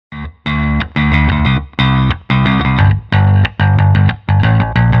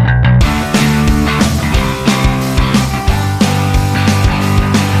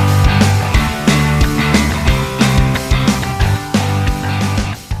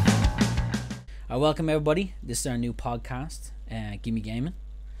Welcome everybody. This is our new podcast, Gimme Gaming.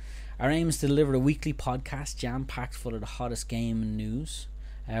 Our aim is to deliver a weekly podcast jam-packed full of the hottest gaming news.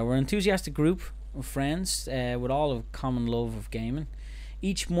 We're an enthusiastic group of friends with all a common love of gaming.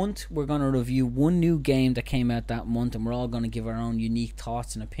 Each month we're going to review one new game that came out that month, and we're all going to give our own unique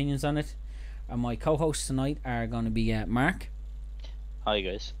thoughts and opinions on it. My co-hosts tonight are going to be Mark. Hi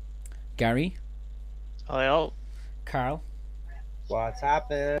guys. Gary. Hi all. Carl. What's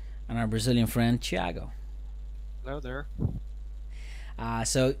happening? And our Brazilian friend Thiago. Hello there.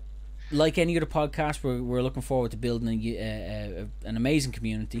 So, like any other podcast, we're looking forward to building an amazing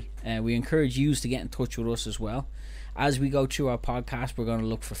community. We encourage you to get in touch with us as well. As we go through our podcast, we're going to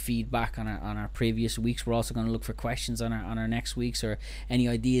look for feedback on our previous weeks. We're also going to look for questions on our next weeks, or any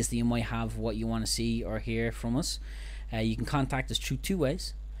ideas that you might have, what you want to see or hear from us. You can contact us through two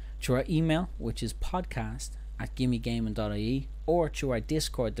ways: through our email, which is podcast@gimmegaming.ie, or through our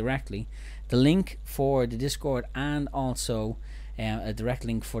Discord directly. The link for the Discord and also a direct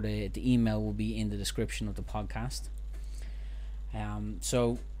link for the email will be in the description of the podcast.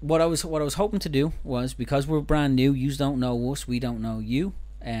 So what I was hoping to do was, because we're brand new, you don't know us, we don't know you,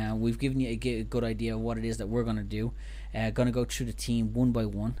 we've given you a good idea of what it is that we're going to do. Going to go through the team one by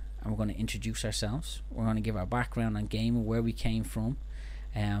one, and we're going to introduce ourselves. We're going to give our background on gaming, where we came from,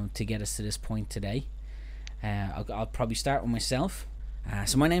 to get us to this point today. I'll probably start with myself.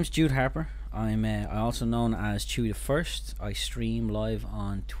 So my name's Jude Harper. I'm also known as Chewy the First. I stream live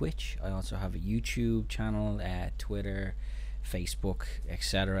on Twitch. I also have a YouTube channel, Twitter, Facebook,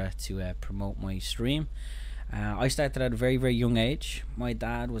 etc. to promote my stream. I started at a very, very young age. My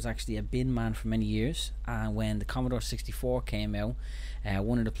dad was actually a bin man for many years. When the Commodore 64 came out,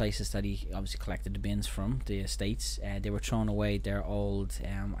 one of the places that he obviously collected the bins from, the estates, they were throwing away their old,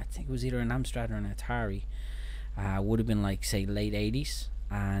 I think it was either an Amstrad or an Atari. Would have been like, say, late 80s,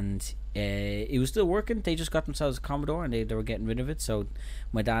 and it was still working. They just got themselves a Commodore, and they were getting rid of it. So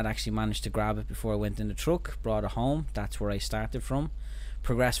my dad actually managed to grab it before I went in the truck, brought it home. That's where I started from.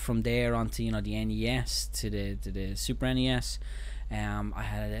 Progressed from there onto the NES to the Super NES. I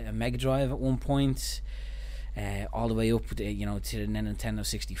had a Mega Drive at one point, all the way up to the Nintendo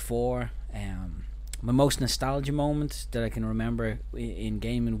 64. My most nostalgia moment that I can remember in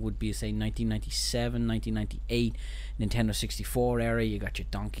gaming would be, say, 1997, 1998, Nintendo 64 era. You got your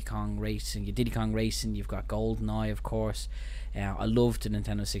Donkey Kong Racing, your Diddy Kong Racing, you've got GoldenEye, of course. I loved the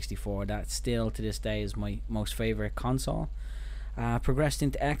Nintendo 64. That still, to this day, is my most favourite console. Progressed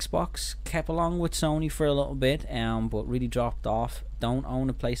into Xbox, kept along with Sony for a little bit, but really dropped off. Don't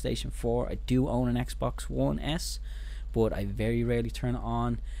own a PlayStation 4. I do own an Xbox One S, but I very rarely turn it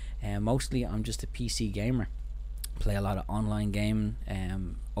on. Mostly I'm just a PC gamer. Play a lot of online game.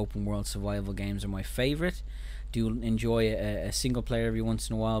 Open world survival games are my favourite. Do enjoy a single player every once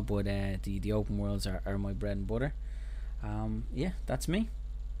in a while, but the open worlds are my bread and butter. Yeah, that's me.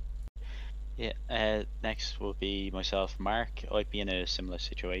 Yeah, next will be myself, Mark. I'd be in a similar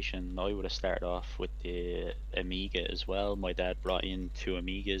situation. I would have started off with the Amiga as well. My dad brought in two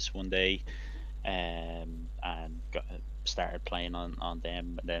Amigas one day, and started playing on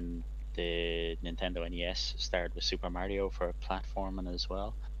them. And then the Nintendo NES started with Super Mario for platforming as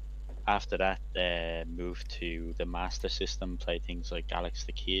well. After that, moved to the Master System, played things like Alex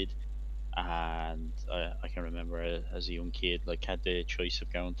the Kid, and I can remember as a young kid, like, had the choice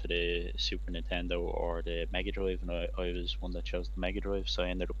of going to the Super Nintendo or the Mega Drive, and I was one that chose the Mega Drive, so I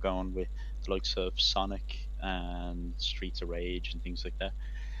ended up going with the likes of Sonic and Streets of Rage and things like that.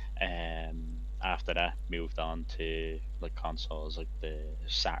 After that, moved on to like consoles like the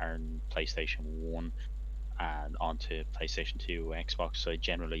Saturn, PlayStation 1, and onto PlayStation 2, Xbox. So I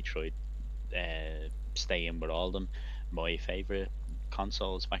generally tried staying with all of them. My favourite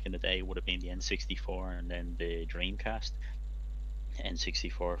consoles back in the day would have been the N64 and then the Dreamcast.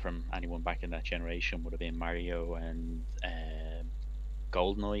 N64, from anyone back in that generation, would have been Mario and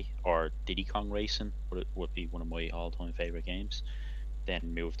GoldenEye, or Diddy Kong Racing would be one of my all-time favourite games.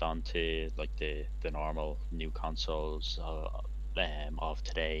 Then moved on to like the normal new consoles of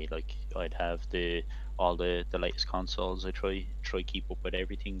today. Like, I'd have all the latest consoles. I try keep up with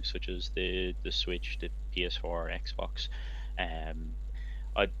everything, such as the Switch, the PS4, Xbox.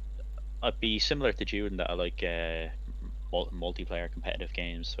 I'd be similar to Jude in that I like multiplayer competitive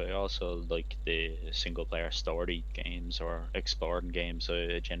games. So I also like the single player story games or exploring games. So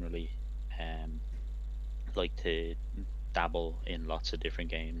I generally like to dabble in lots of different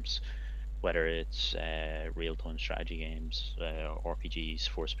games, whether it's real-time strategy games, RPGs,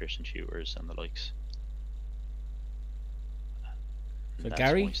 first-person shooters, and the likes. So That's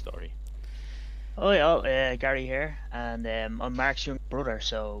Gary? my story. Oh yeah, Gary here, and I'm Mark's younger brother,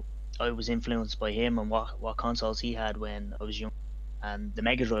 so I was influenced by him and what consoles he had when I was young. And the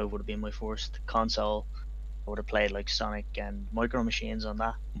Mega Drive would have been my first console. I would have played like Sonic and Micro Machines on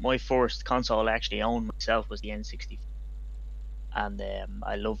that. My first console I actually owned myself was the N64, and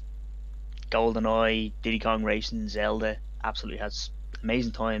I loved GoldenEye, Diddy Kong Racing, Zelda. Absolutely had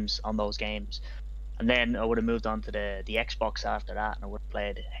amazing times on those games. And then I would have moved on to the Xbox after that, and I would have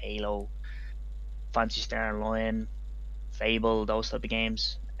played Halo, Phantasy Star Online, Fable, those type of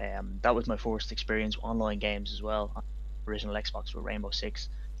games. That was my first experience with online games as well. Original Xbox with Rainbow Six.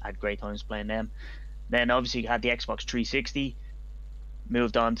 I had great times playing them. Then obviously had the Xbox 360.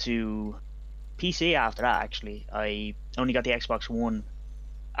 Moved on to PC after that. Actually, I only got the Xbox One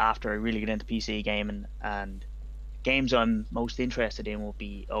after I really got into PC gaming, and games I'm most interested in will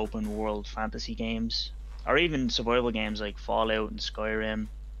be open world fantasy games, or even survival games like Fallout and Skyrim,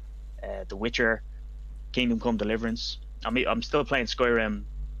 The Witcher, Kingdom Come Deliverance. I'm still playing Skyrim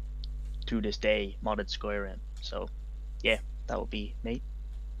to this day, modded Skyrim. So yeah, that would be me.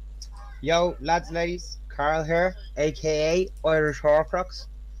 Yo, lads, ladies, Carl here, aka Irish Horcrux.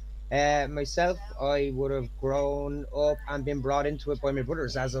 Myself, I would have grown up and been brought into it by my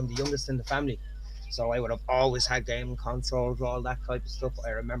brothers, as I'm the youngest in the family. So I would have always had game consoles, all that type of stuff. I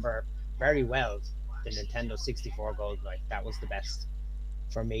remember very well the Nintendo 64 Gold. Like, that was the best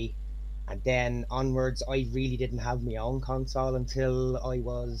for me. And then onwards, I really didn't have my own console until I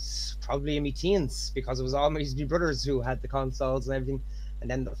was probably in my teens, because it was always my brothers who had the consoles and everything. And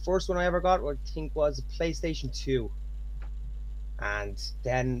then the first one I ever got, I think, was a PlayStation 2. And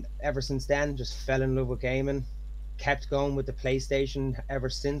then, ever since then, just fell in love with gaming. Kept going with the PlayStation ever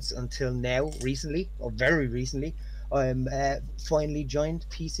since until now, recently, or very recently. I'm finally joined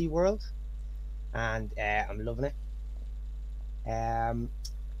PC World, and I'm loving it.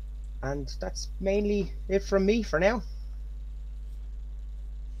 And that's mainly it from me for now.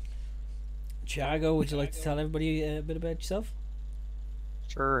 Thiago, would you like to tell everybody a bit about yourself?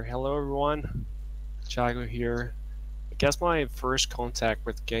 Sure. Hello, everyone. Thiago here. I guess my first contact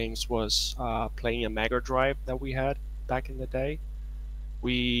with games was playing a Mega Drive that we had back in the day.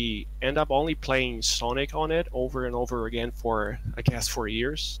 We end up only playing Sonic on it over and over again for, I guess, 4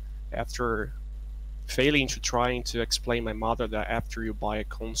 years, after failing to trying to explain my mother that after you buy a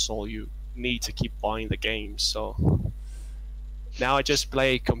console, you need to keep buying the games. So now I just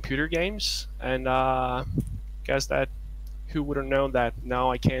play computer games, and guess that who would have known that now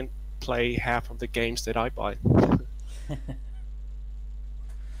I can't play half of the games that I buy.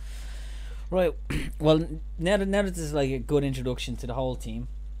 Right. Well, now that this is like a good introduction to the whole team,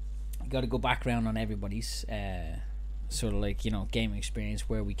 you got to go background on everybody's sort of like, you know, gaming experience,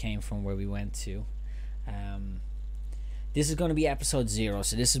 where we came from, where we went to. This is going to be episode 0,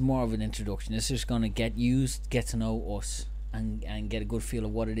 so this is more of an introduction. This is going to get to know us, and get a good feel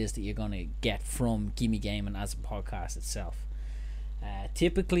of what it is that you're going to get from Gimme Gaming as a podcast itself.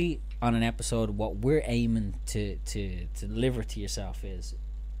 Typically on an episode, what we're aiming to deliver to yourself is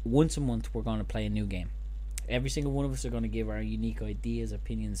once a month we're going to play a new game. Every single one of us are going to give our unique ideas,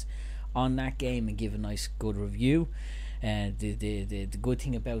 opinions on that game, and give a nice good review. The good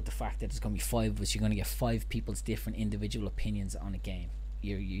thing about the fact that there's going to be 5 of us, you're going to get 5 people's different individual opinions on a game.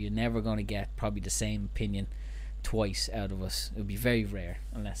 You're never going to get probably the same opinion twice out of us. It would be very rare,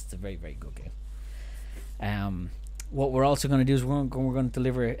 unless it's a very, very good game. What we're also going to do is we're going to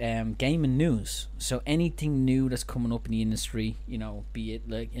deliver gaming news. So anything new that's coming up in the industry, you know, be it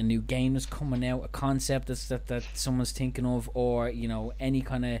like a new game that's coming out, a concept that someone's thinking of, or, you know, any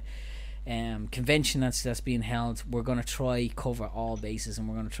kind of convention that's being held, we're going to try cover all bases, and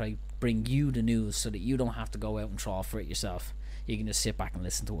we're going to try bring you the news so that you don't have to go out and trawl for it yourself. You can just sit back and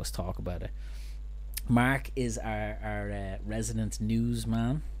listen to us talk about it. Mark is our resident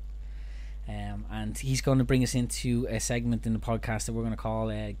newsman. And he's going to bring us into a segment in the podcast that we're going to call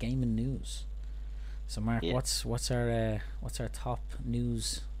Gaming News. So, Mark, yeah. what's our top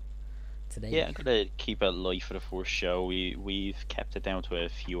news today? Yeah, I'm gonna keep it light for the first show. We've kept it down to a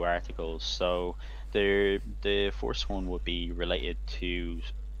few articles. So the first one would be related to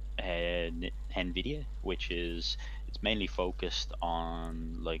Nvidia, which is it's mainly focused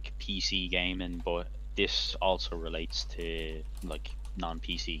on like PC gaming, but this also relates to like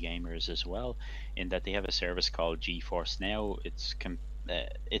non-PC gamers as well, in that they have a service called GeForce Now.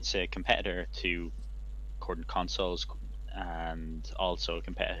 It's a competitor to current consoles, and also a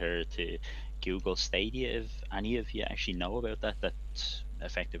competitor to Google Stadia. If any of you actually know about that, that's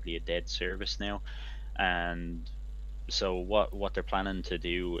effectively a dead service now. And so what they're planning to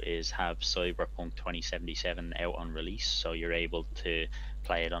do is have Cyberpunk 2077 out on release, so you're able to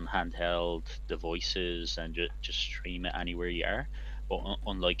play it on handheld devices and just stream it anywhere you are. but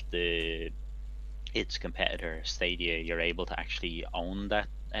unlike its competitor Stadia, you're able to actually own that.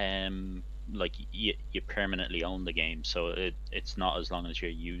 Like you permanently own the game, so it's not as long as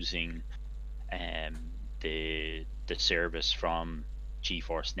you're using um the service from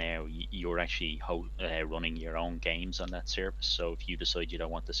GeForce Now. You're actually running your own games on that service. So if you decide you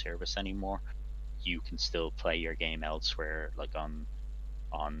don't want the service anymore, you can still play your game elsewhere, like on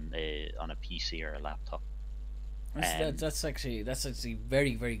a PC or a laptop. That's actually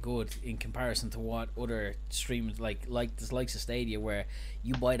very, very good in comparison to what other streamers like the likes of Stadia, where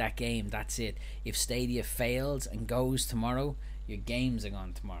you buy that game, that's it. If Stadia fails and goes tomorrow, your games are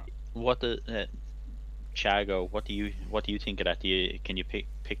gone tomorrow. What the Chago? What do you think of that? Can you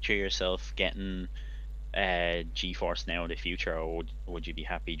picture yourself getting GeForce Now in the future, or would you be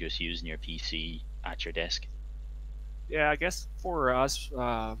happy just using your PC at your desk? Yeah, I guess for us,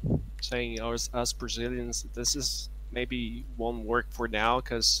 saying us Brazilians, this is maybe won't work for now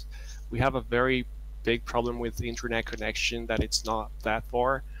because we have a very big problem with the internet connection that it's not that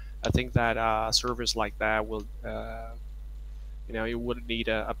far. I think that a service like that will, you would need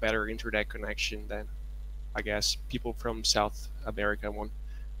a better internet connection than, I guess, people from South America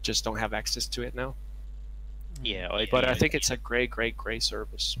just don't have access to it now. Yeah, but I think it's a great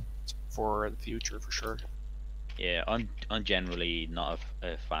service for the future for sure. Yeah, I'm generally not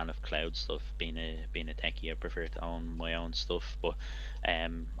a fan of cloud stuff. Being a techie, I prefer to own my own stuff. But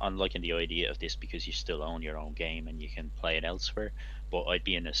I'm liking the idea of this because you still own your own game and you can play it elsewhere. But I'd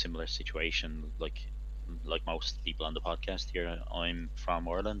be in a similar situation like most people on the podcast here. I'm from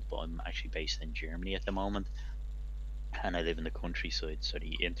Ireland, but I'm actually based in Germany at the moment, and I live in the countryside, so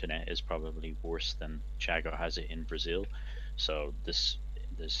the internet is probably worse than Chago has it in Brazil. So this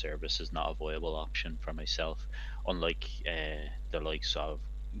service is not a viable option for myself. Unlike the likes of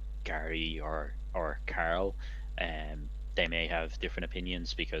Gary or Carl, they may have different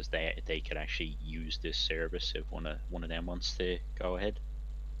opinions because they could actually use this service if one of them wants to go ahead.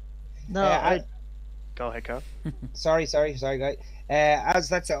 No, go ahead, Carl. Sorry, guy.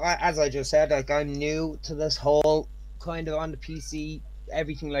 As I just said, like I'm new to this whole kind of on the PC,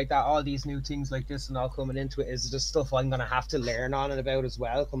 everything like that. All these new things like this and all coming into it is just stuff I'm gonna have to learn on and about as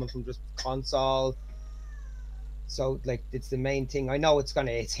well, coming from just console. So like it's the main thing. I know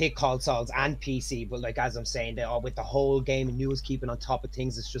it's hit consoles and PC, but like as I'm saying, with the whole game and news keeping on top of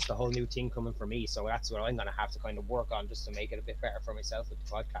things, it's just a whole new thing coming for me. So that's what I'm gonna have to kind of work on just to make it a bit better for myself with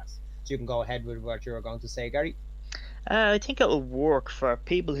the podcast. So you can go ahead with what you were going to say, Gary. I think it will work for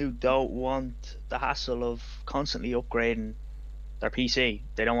people who don't want the hassle of constantly upgrading their PC.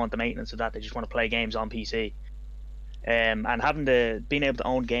 They don't want the maintenance of that. They just want to play games on PC. And being able to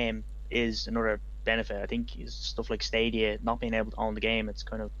own game is another benefit. I think stuff like Stadia, not being able to own the game, it's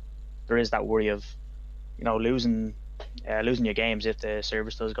kind of, there is that worry of, losing your games if the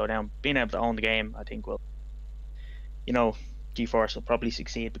service does go down. Being able to own the game, I think will, GeForce will probably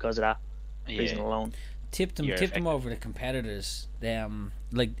succeed because of that reason alone. Tip them over the competitors.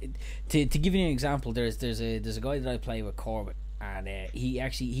 Like to give you an example, there's a guy that I play with, Corbett, and he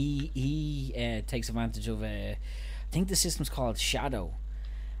takes advantage of I think the system's called Shadow,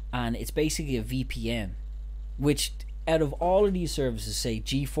 and it's basically a VPN, which out of all of these services, say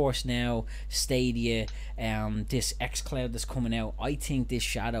GeForce Now, Stadia, this xCloud that's coming out, I think this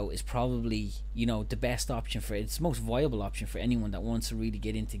Shadow is probably the best option for it. It's the most viable option for anyone that wants to really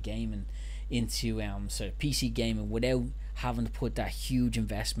get into gaming, into sort of PC gaming without having to put that huge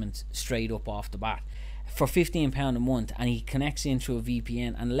investment straight up off the bat. For £15 a month, and he connects into a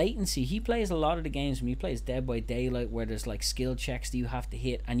VPN, and latency, he plays a lot of the games when he plays Dead by Daylight where there's like skill checks that you have to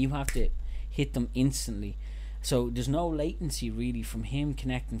hit, and you have to hit them instantly. So there's no latency really from him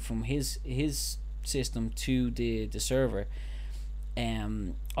connecting from his system to the server.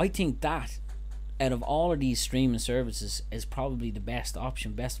 I think that out of all of these streaming services is probably the best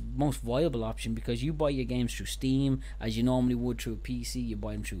option, most viable option, because you buy your games through Steam as you normally would through a PC. You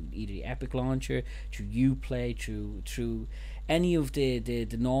buy them through either the Epic Launcher, through Uplay, through any of the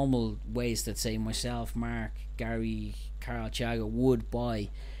normal ways that, say, myself, Mark, Gary, Carl, Chago would buy.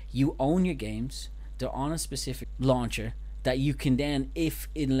 You own your games. They're on a specific launcher that you can then, if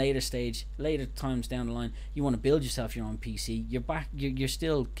in later times down the line you want to build yourself your own PC, you're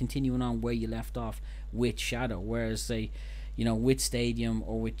still continuing on where you left off with Shadow. Whereas, say, with Stadium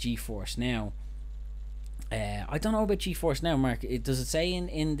or with GeForce Now, I don't know about GeForce Now, Mark. Does it say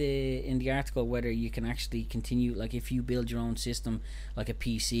in the article whether you can actually continue, like if you build your own system like a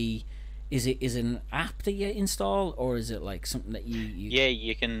PC? Is it an app that you install, or is it like something that you Yeah,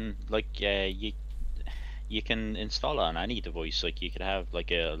 you can you can install it on any device. Like you could have like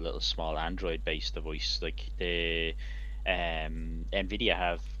a little small Android based device. Like Nvidia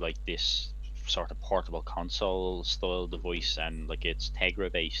have like this sort of portable console style device, and like it's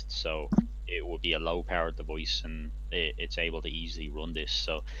Tegra based, so it would be a low powered device, and it's able to easily run this.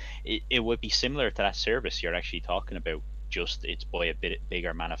 So it would be similar to that service you're actually talking about, just it's by a bit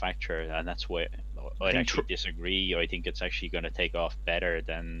bigger manufacturer, and that's why I'd think actually disagree. I think it's actually going to take off better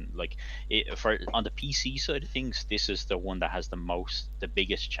than like for on the PC side of things. This is the one that has the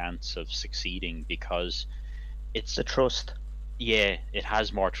biggest chance of succeeding, because it's the trust. yeah, it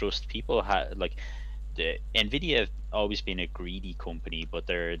has more trust. People have like the Nvidia have always been a greedy company, but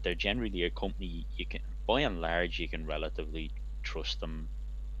they're generally a company you can, by and large, you can relatively trust them.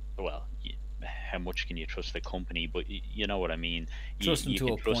 Well, how much can you trust the company? But you know what I mean. Trust them you to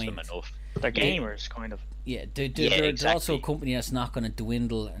can a trust point. them enough. They're gamers, kind of. Yeah, they're exactly. also a company that's not going to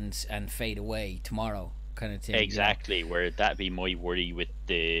dwindle and fade away tomorrow, kind of thing. Exactly, where that'd be my worry with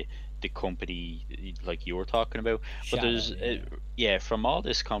the company like you were talking about. But there's from all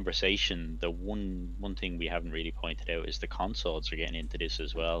this conversation, the one thing we haven't really pointed out is the consoles are getting into this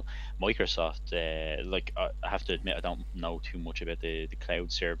as well. Microsoft, like I have to admit, I don't know too much about the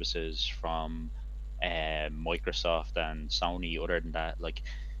cloud services from Microsoft and Sony. Other than that, like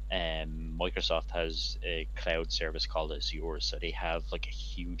Microsoft has a cloud service called Azure, so they have like a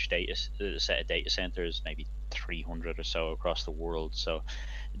huge set of data centers, maybe 300 or so across the world. So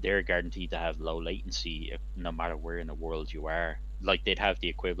they're guaranteed to have low latency no matter where in the world you are. Like they'd have the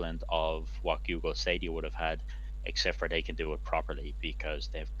equivalent of what Google Stadia would have had, except for they can do it properly because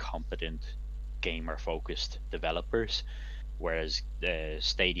they have competent gamer focused developers. Whereas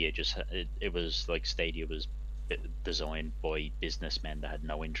Stadia it was like Stadia was designed by businessmen that had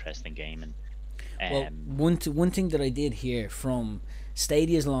no interest in gaming. Well, one thing that I did hear from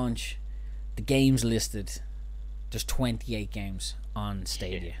Stadia's launch, the games listed, there's 28 games on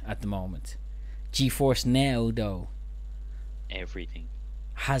Stadia at the moment. GeForce Now, though, everything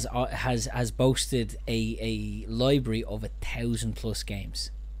has boasted a library of 1,000+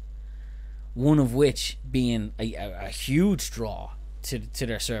 games. One of which being a huge draw to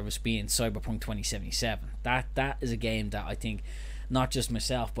their service being Cyberpunk 2077. That is a game that I think not just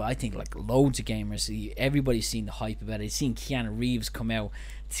myself, but I think like loads of gamers, everybody's seen the hype about it. I've seen Keanu Reeves come out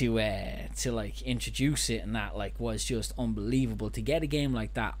to like introduce it, and that like was just unbelievable. To get a game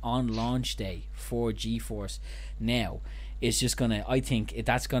like that on launch day for GeForce Now is just gonna, I think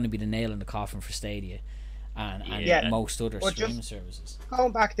that's gonna be the nail in the coffin for Stadia and most other streaming services.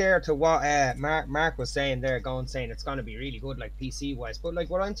 Going back there to what Mark was saying there, saying it's going to be really good, like PC wise, but like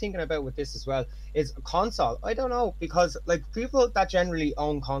what I'm thinking about with this as well is console. I don't know, because like people that generally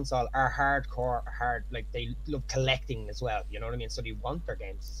own console are hardcore, like they love collecting as well, you know what I mean? So they want their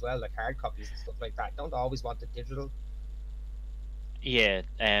games as well, like hard copies and stuff like that. Don't always want the digital. Yeah,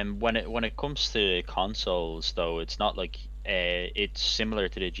 when it comes to consoles though, it's not like it's similar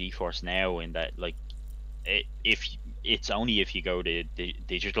to the GeForce Now in that like if it's only if you go the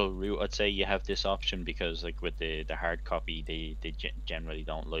digital route, I'd say you have this option, because like with the hard copy, they generally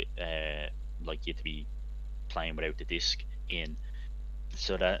don't like you to be playing without the disc in,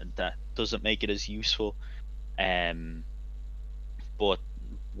 so that doesn't make it as useful. But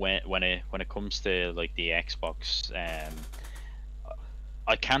when it comes to like the Xbox,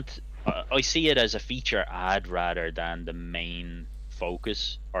 I see it as a feature ad rather than the main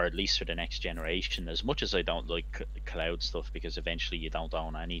focus, or at least for the next generation. As much as I don't like cloud stuff, because eventually you don't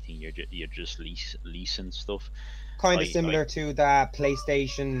own anything, you're just leasing stuff. Kind of similar to that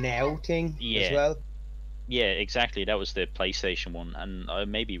PlayStation Now thing as well. Yeah, exactly. That was the PlayStation one, and I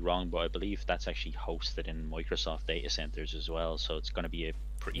may be wrong, but I believe that's actually hosted in Microsoft data centers as well. So it's going to be a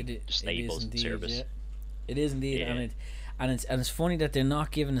pretty stable service. Yeah. It is indeed, Yeah. and it's funny that they're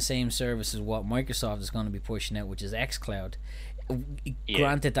not giving the same service as what Microsoft is going to be pushing out, which is xCloud.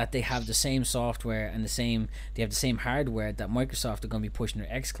 Granted that they have the same software and they have the same hardware that Microsoft are going to be pushing their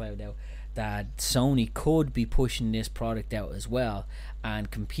xCloud out, that Sony could be pushing this product out as well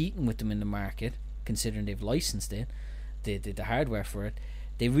and competing with them in the market, considering they've licensed it, the hardware for it.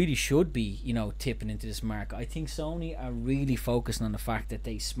 They really should be, tipping into this market. I think Sony are really focusing on the fact that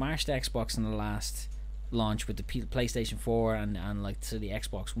they smashed Xbox in the last launch with the PlayStation 4 and like to the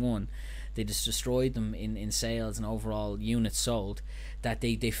Xbox One. They just destroyed them in sales and overall units sold, that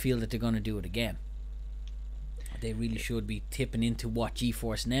they feel that they're going to do it again. They really should be tipping into what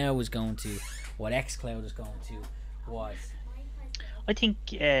GeForce Now is going to, what xCloud is going to, what... I think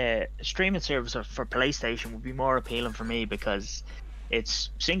streaming service for PlayStation would be more appealing for me, because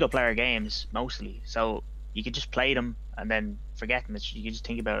it's single player games mostly, so you could just play them and then forget them. You can just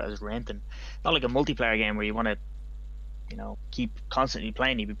think about it as renting. Not like a multiplayer game where you want to keep constantly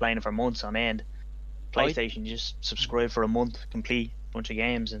playing. You'd be playing it for months on end. PlayStation, you just subscribe for a month, complete bunch of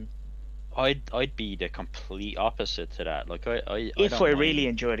games, and I'd be the complete opposite to that. Like I if don't I really mind-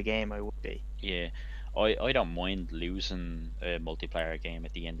 enjoy the game, I would be. Yeah, I don't mind losing a multiplayer game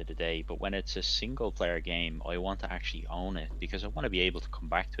at the end of the day, but when it's a single player game, I want to actually own it because I want to be able to come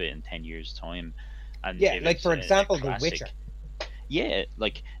back to it in 10 years' time. And Yeah, if like it's for a example, The classic- Witcher. Yeah,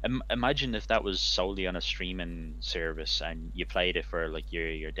 like imagine if that was solely on a streaming service and you played it for like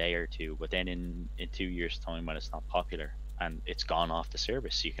your day or two, but then in 2 years' time when it's not popular and it's gone off the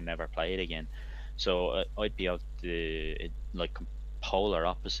service, you can never play it again. So I'd be of the like polar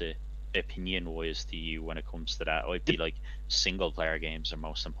opposite opinion wise to you when it comes to that. I'd be like single player games are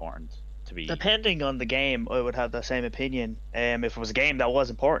most important to be. Depending on the game, I would have the same opinion. If it was a game that was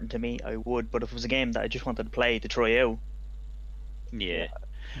important to me, I would. But if it was a game that I just wanted to play to try out, Yeah.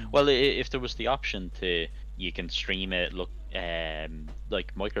 Well, if there was the option to you can stream it, look,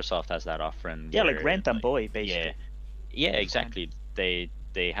 like Microsoft has that offering. yeah, like where, rent and buy, Yeah, basically. yeah, exactly.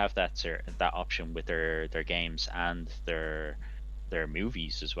 They have that option with their games and their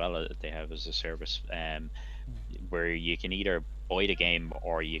movies as well. They have as a service, where you can either buy the game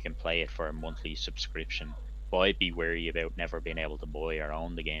or you can play it for a monthly subscription. But I'd be wary about never being able to buy or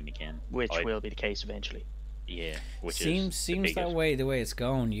own the game again. Which I'd- will be the case eventually. Yeah, which seems is the that biggest- way, the way it's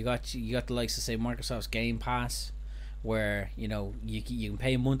going. You got the likes of say Microsoft's Game Pass, where you can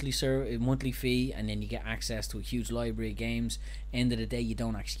pay a monthly fee and then you get access to a huge library of games. End of the day, you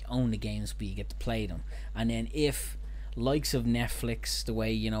don't actually own the games, but you get to play them. And then if likes of Netflix, the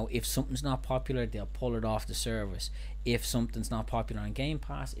way if something's not popular, they'll pull it off the service. If something's not popular on Game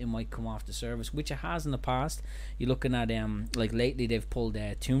Pass, it might come off the service, which it has in the past. You're looking at like lately they've pulled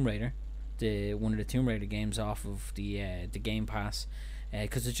Tomb Raider, one of the Tomb Raider games off of the Game Pass,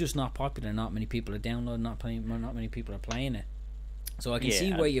 because it's just not popular. Not many people are downloading. Not many people are playing it. So I can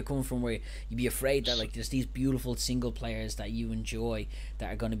see where you're coming from, where you'd be afraid that like there's these beautiful single players that you enjoy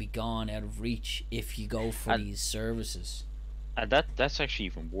that are going to be gone out of reach if you go for these services. And that's actually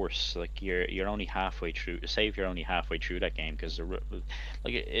even worse. Like you're only halfway through. Say if you're only halfway through that game, because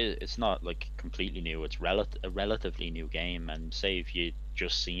it's not like completely new. It's a relatively new game. And say if you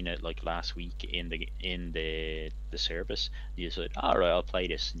just seen it like last week in the service, you said, all right, I'll play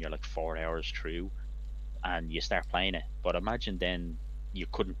this, and you're like 4 hours through, and you start playing it. But imagine then you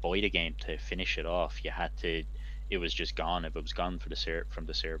couldn't buy the game to finish it off. You had to. It was just gone. If it was gone from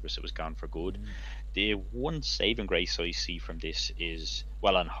the service, it was gone for good. The one saving grace I see from this is,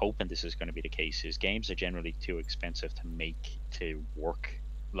 well, I'm hoping this is going to be the case, is games are generally too expensive to make to work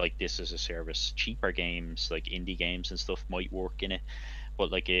like this as a service. Cheaper games like indie games and stuff might work in it, but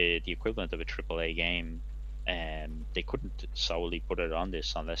like the equivalent of a AAA game, they couldn't solely put it on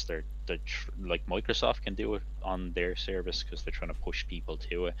this unless they're like Microsoft can do it on their service because they're trying to push people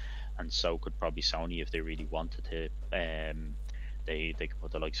to it, and so could probably Sony if they really wanted to. They could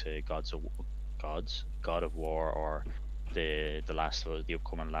put the likes of God of War, or the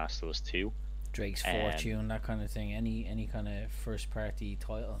upcoming Last of Us 2, Drake's Fortune, that kind of thing. Any kind of first party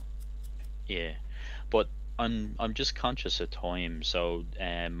title. Yeah, but I'm just conscious of time, so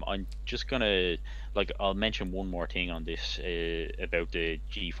I'm just gonna I'll mention one more thing on this about the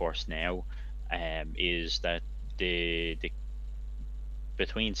GeForce Now, is that the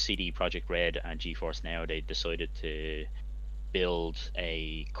between CD Projekt Red and GeForce Now, they decided to build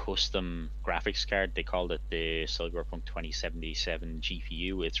a custom graphics card. They called it the Cyberpunk 2077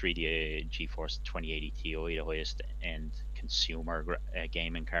 GPU. It's really a GeForce 2080 Ti, the highest end consumer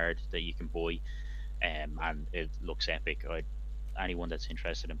gaming card that you can buy, and it looks epic. Anyone that's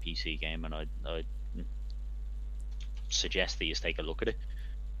interested in PC gaming, I'd suggest that you take a look at it.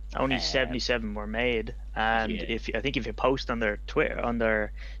 Only 77 were made, and Yeah. if you post on their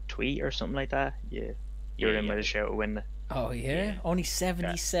tweet or something like that, you're in with a shout to win. Oh yeah, Yeah. only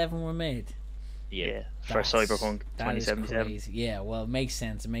 77 were made. Yeah, for That's- Cyberpunk that is 2077. crazy. Yeah, well, it makes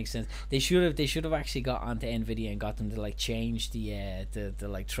sense. It makes sense. They should have actually got onto Nvidia and got them to like change the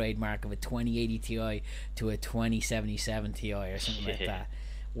like trademark of a 2080 Ti to a 2077 Ti or something like Yeah. that.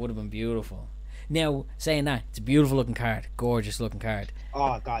 Would have been beautiful. Now, saying that, it's a beautiful looking card, gorgeous looking card.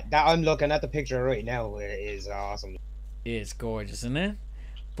 Oh god, that I'm looking at the picture right now. It is awesome. It's gorgeous, isn't it?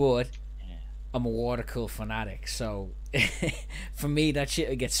 But Yeah. I'm a water cool fanatic, so for me that shit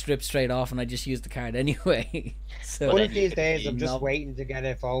would get stripped straight off, and I just use the card anyway. So One then of these days, I'm just Nope. waiting to get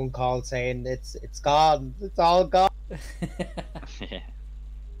a phone call saying it's gone. It's all gone.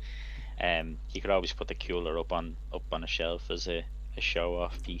 You could always put the cooler up on a shelf as a show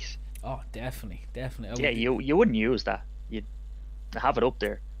off piece. Oh, definitely. I Yeah, would- you wouldn't use that. You'd have it up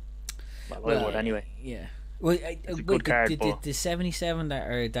there. Well, I would anyway. Yeah. Well, It's a wait, good card, but the 77 that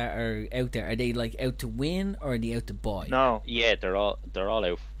are out there, are they like out to win or are they out to buy? no, Yeah, they're all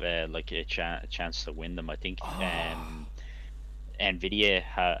out like a chance to win them. I think Nvidia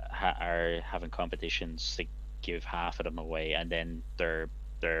are having competitions to give half of them away, and then their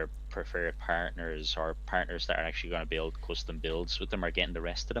preferred partners or partners that are actually going to build custom builds with them are getting the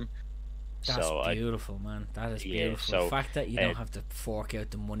rest of them. That's So beautiful, man. That is yeah, beautiful. so The fact that you don't have to fork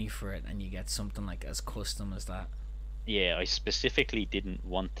out the money for it and you get something like as custom as that. yeah, I specifically didn't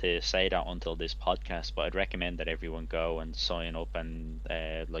want to say that until this podcast, but I'd recommend that everyone go and sign up and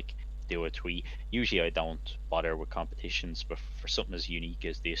like do a tweet. Usually I don't bother with competitions, but for something as unique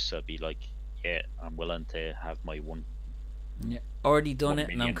as this, I'd be like, yeah, I'm willing to have my one. Yeah, already done 1 it,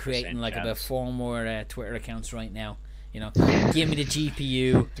 and I'm 1,000,000% creating like about chance. 4 more Twitter accounts right now. You know, give me the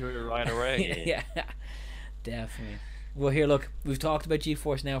GPU. Do it right away. Yeah, definitely. Well, here, look, we've talked about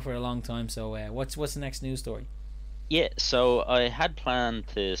GeForce now for a long time. So, what's the next news story? Yeah, so I had planned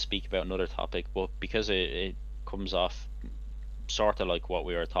to speak about another topic, but because it comes off sort of like what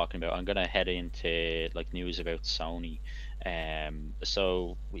we were talking about, I'm gonna head into like news about Sony.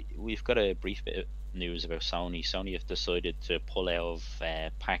 So we've got a brief bit of news about Sony. Sony have decided to pull out of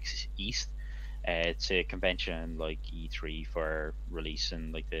PAX East. It's a convention like E3 for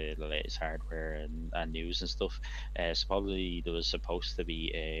releasing like the latest hardware and news and stuff. So probably there was supposed to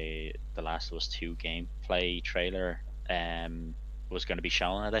be The Last of Us 2 gameplay trailer was going to be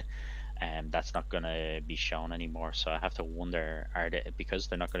shown at it. That's not going to be shown anymore. So I have to wonder, because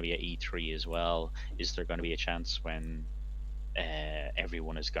they're not going to be at E3 as well, is there going to be a chance when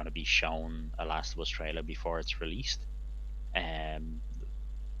everyone is going to be shown a Last of Us trailer before it's released?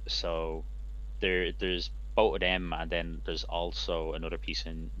 So there's both of them, and then there's also another piece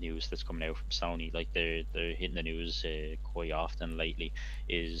of news that's coming out from Sony. Like they're hitting the news quite often lately.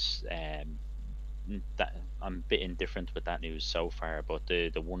 Is that I'm a bit indifferent with that news so far, but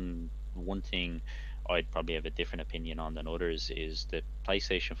the one thing I'd probably have a different opinion on than others is the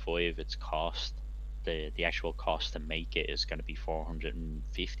PlayStation 5. Its cost, the actual cost to make it is going to be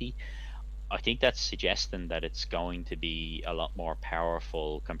 450. I think that's suggesting that it's going to be a lot more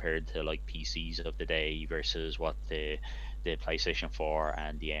powerful compared to like PCs of the day versus what the PlayStation 4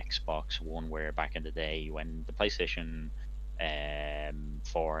 and the Xbox One were back in the day. When the PlayStation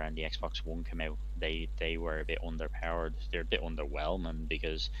 4 and the Xbox One came out, they were a bit underpowered. They're a bit underwhelming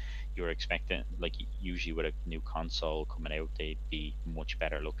because you were expecting, like, usually with a new console coming out, they'd be much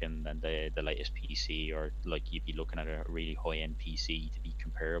better looking than the latest PC, or like you'd be looking at a really high end PC to be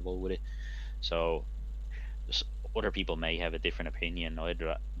comparable with it. So other people may have a different opinion.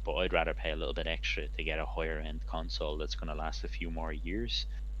 But I'd rather pay a little bit extra to get a higher end console that's going to last a few more years.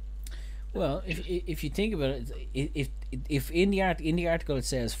 Well, if you think about it, if in the article it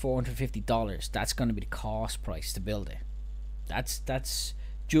says $450, that's going to be the cost price to build it. That's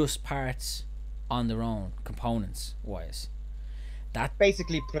just parts on their own, components wise. That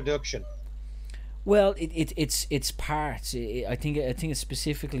Basically production. Well, it's parts. I think it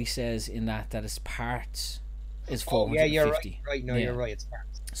specifically says in that it's parts. Is 450. Yeah, you're right. No, Yeah. you're right. It's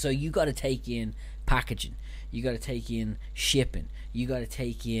parts. So you got to take in packaging. You got to take in shipping. You got to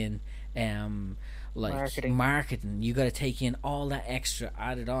take in like marketing. You got to take in all that extra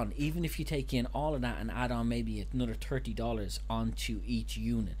added on. Even if you take in all of that and add on maybe another $30 onto each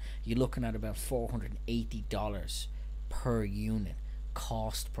unit, you're looking at about $480 per unit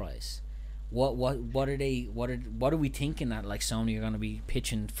cost price. What are we thinking that like Sony are going to be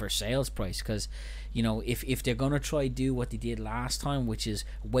pitching for sales price? Because you know, if they're going to try do what they did last time, which is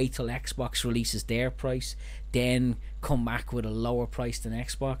wait till Xbox releases their price, then come back with a lower price than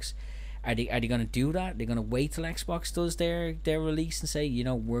Xbox, are they going to do that? They're going to wait till Xbox does their release and say, you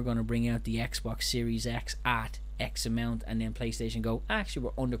know, we're going to bring out the Xbox Series X at X amount, and then PlayStation go, actually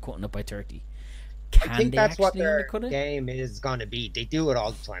we're undercutting it by 30. I think that's what their game is going to be. They do it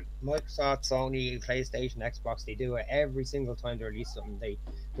all the time. Microsoft, Sony, PlayStation, Xbox, they do it every single time they release something. They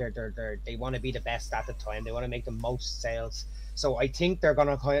want to be the best at the time. They want to make the most sales. So I think they're going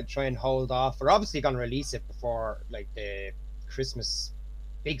to kind of try and hold off. They're obviously going to release it before like the Christmas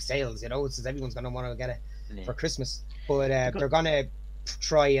big sales, you know, since everyone's going to want to get it for Christmas. But they're going to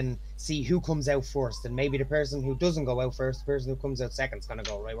try and see who comes out first. And maybe the person who doesn't go out first, the person who comes out second is going to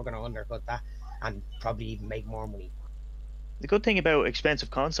go, right, we're going to undercut that and probably even make more money. The good thing about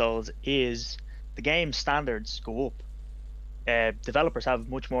expensive consoles is the game standards go up. Developers have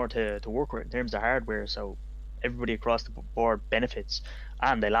much more to work with in terms of hardware, so everybody across the board benefits,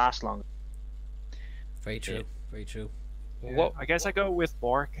 and they last longer. Very true. Very true. Yeah, well, I guess I go with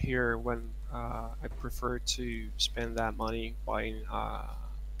Mark here when I prefer to spend that money buying a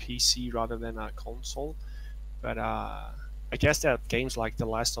PC rather than a console, But I guess that games like The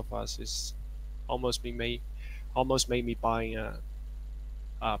Last of Us is almost made me buying a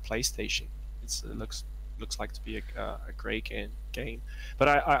PlayStation. It looks like to be a great game. But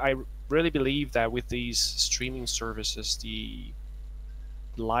I really believe that with these streaming services, the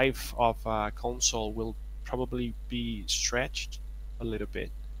life of a console will probably be stretched a little bit,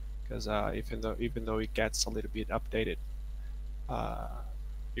 because even though it gets a little bit updated, uh,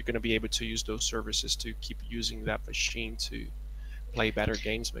 you're going to be able to use those services to keep using that machine to play better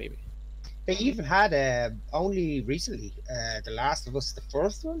games, maybe. They even had only recently, The Last of Us, the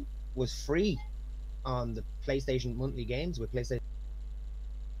first one, was free on the PlayStation monthly games with PlayStation.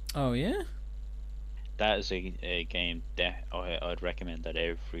 Oh yeah. That is a game that I'd recommend that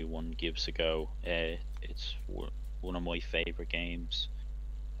everyone gives a go. It's one of my favorite games.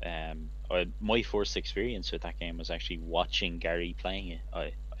 My first experience with that game was actually watching Gary playing it.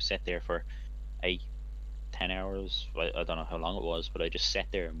 I sat there for 8-10 hours. I don't know how long it was, but I just sat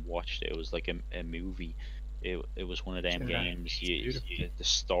there and watched it. It was like a movie. It was one of them games. The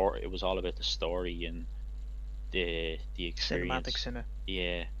story. It was all about the story and the experience. Cinematics in it.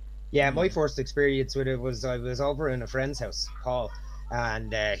 Yeah. Yeah, my first experience with it was I was over in a friend's house, Paul,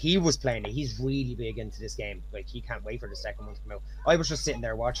 and he was playing it. He's really big into this game. Like, he can't wait for the second one to come out. I was just sitting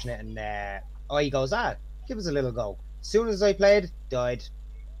there watching it, and he goes, give us a little go. As soon as I played, died.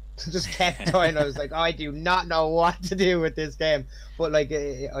 Just kept dying. I was like, I do not know what to do with this game. But, like,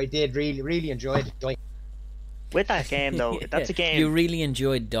 I did really, really enjoy it. Dying. With that game, though, that's a game. You really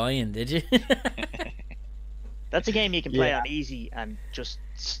enjoyed dying, did you? That's a game you can play on easy and just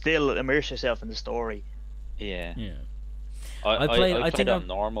still immerse yourself in the story. Yeah. Yeah. I think played on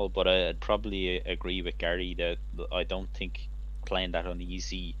normal, but I'd probably agree with Gary that I don't think playing that on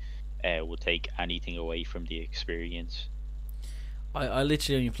easy would take anything away from the experience. I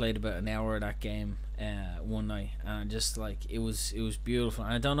literally only played about an hour of that game one night, and just like it was beautiful.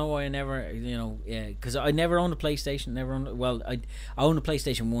 And I don't know why I never, because I never owned a PlayStation. I owned a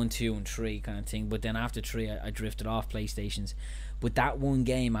PlayStation 1, 2, and 3 kind of thing. But then after 3, I drifted off PlayStations. But that one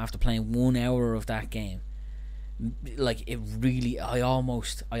game, after playing 1 hour of that game, like it really, I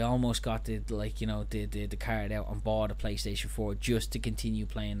almost got the card out and bought a PlayStation 4 just to continue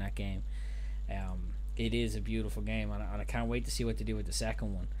playing that game. It is a beautiful game, and I can't wait to see what they do with the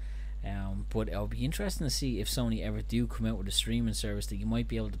second one. But it'll be interesting to see if Sony ever do come out with a streaming service that you might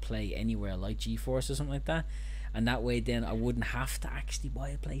be able to play anywhere, like GeForce or something like that. And that way, then I wouldn't have to actually buy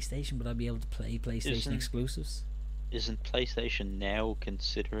a PlayStation, but I'd be able to play PlayStation exclusives. Isn't PlayStation now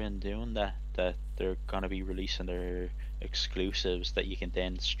considering doing that? That they're gonna be releasing their exclusives that you can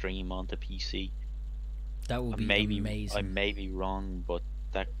then stream onto PC. That would be amazing. I may be wrong, but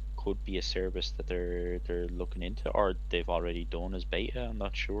that could be a service that they're looking into, or they've already done as beta. I'm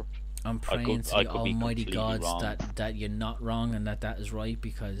not sure. I'm praying to the almighty gods that you're not wrong and that is right,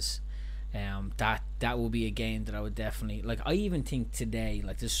 because that will be a game that I would definitely like. I even think today,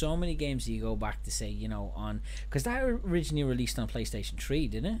 like, there's so many games that you go back to say, on, because that originally released on PlayStation 3,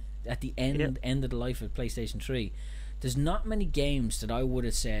 didn't it? At the end of the life of PlayStation 3. There's not many games that I would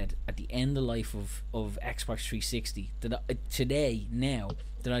have said at the end of life of Xbox 360 that today now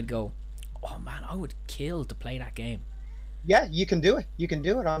that I'd go, oh man, I would kill to play that game. Yeah, you can do it. You can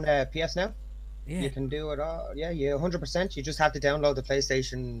do it on PS Now. Yeah. You can do it all. Yeah, 100%. You just have to download the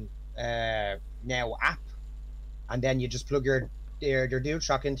PlayStation Now app, and then you just plug your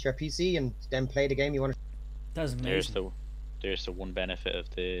DualShock into your PC and then play the game you want to. That's amazing. There's the one benefit of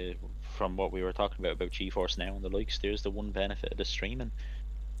from what we were talking about GeForce Now and the likes. There's the one benefit of the streaming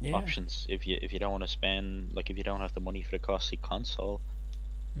options. If you don't want to spend, like, if you don't have the money for the costly console,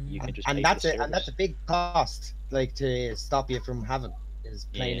 you can just and that's a big cost, like, to stop you from having is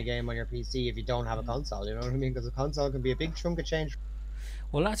playing a game on your PC if you don't have a console. You know what I mean? Because a console can be a big chunk of change.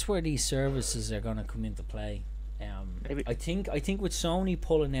 Well, that's where these services are going to come into play. I think with Sony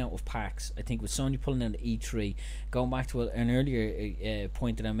pulling out of PAX, I think with Sony pulling out of E3, going back to an earlier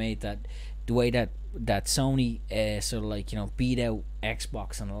point that I made, that the way that Sony sort of like, beat out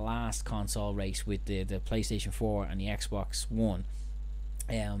Xbox in the last console race with the PlayStation 4 and the Xbox One.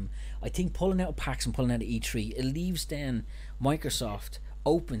 I think pulling out of PAX and pulling out of E3, it leaves then Microsoft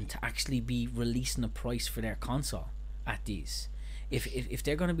open to actually be releasing a price for their console at these. If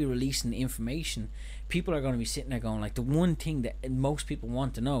they're going to be releasing information, people are going to be sitting there going, like, the one thing that most people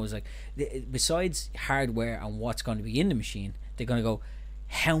want to know is, like, besides hardware and what's going to be in the machine, they're going to go,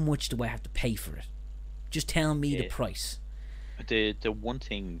 how much do I have to pay for it? Just tell me the price. The one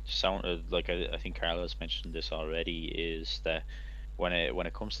thing, like, I think Carlos mentioned this already, is that when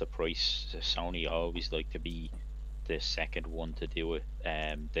it comes to price, Sony always like to be the second one to do it.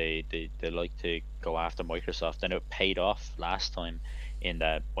 They like to go after Microsoft, and it paid off last time in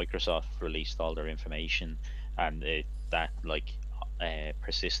that Microsoft released all their information, and that like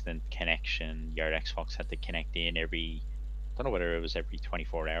persistent connection. Your Xbox had to connect in every, I don't know whether it was every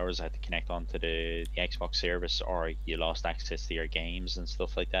 24 hours. I had to connect onto the Xbox service, or you lost access to your games and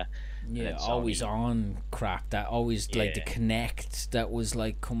stuff like that. Yeah, always on crap. That always like the Kinect that was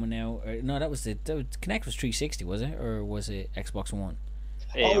like coming out. No, that was the Kinect was 360, was it, or was it Xbox One?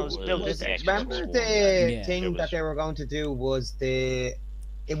 Oh, was remember Xbox the One, thing that they were going to do was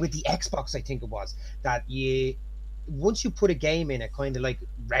with the Xbox, I think it was, that once you put a game in, it kind of like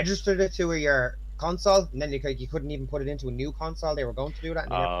registered it to your console, and then you couldn't even put it into a new console. They were going to do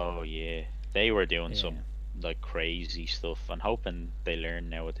that. Oh yeah, they were doing some like crazy stuff. I'm hoping they learn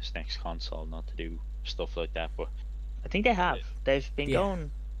now with this next console not to do stuff like that. But I think they have. They've been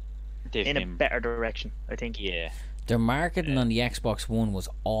going in a better direction, I think. Yeah. Their marketing on the Xbox One was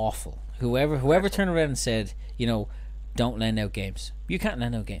awful. Whoever turned around and said, you know, don't lend out games. You can't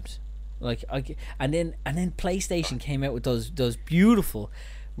lend out games. And then PlayStation came out with those beautiful,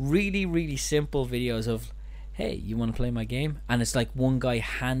 really, really simple videos of, hey, you want to play my game? And it's like one guy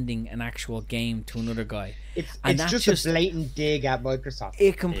handing an actual game to another guy. It's just a blatant dig at Microsoft.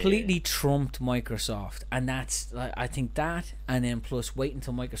 It completely trumped Microsoft, and that's, I think that, and then plus wait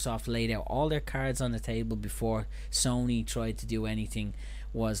until Microsoft laid out all their cards on the table before Sony tried to do anything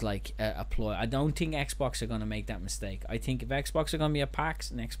was like a ploy. I don't think Xbox are going to make that mistake. I think if Xbox are going to be at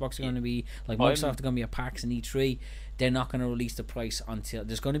PAX and Xbox are going to be like Microsoft are going to be at PAX and E3, they're not going to release the price until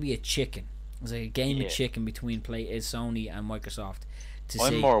there's going to be a chicken. There's like a game of chicken between Sony and Microsoft.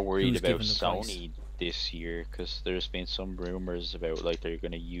 I'm more worried about Sony this year, because there's been some rumors about like they're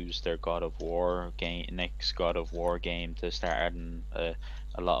going to use their next God of War game to start adding a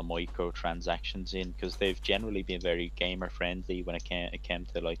lot of microtransactions in, because they've generally been very gamer friendly when it came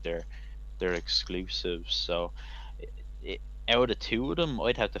to like their exclusives. So out of the two of them,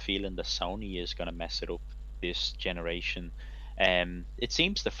 I'd have the feeling that Sony is going to mess it up this generation. It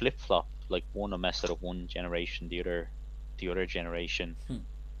seems to flip flop. Like one will mess it up one generation, the other generation.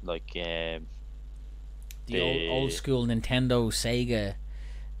 Like the old school Nintendo Sega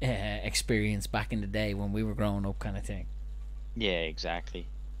experience back in the day when we were growing up, kind of thing. Yeah, exactly.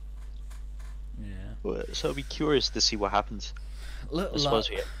 Yeah. Well, so I'll be curious to see what happens. A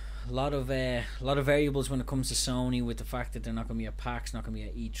lot of variables when it comes to Sony, with the fact that they're not going to be at PAX, not going to be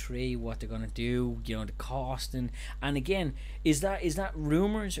at E3, what they're going to do, you know, the cost, and again, is that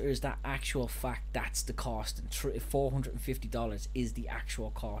rumors or is that actual fact? That's the cost, and $450 is the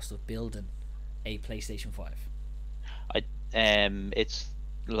actual cost of building a PlayStation 5. It's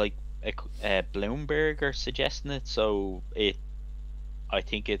like Bloomberg are suggesting it, so I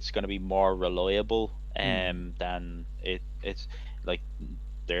think it's going to be more reliable than it's like.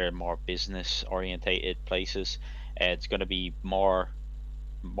 They're more business orientated places. It's going to be more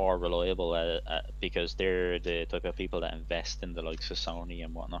reliable because they're the type of people that invest in the likes of Sony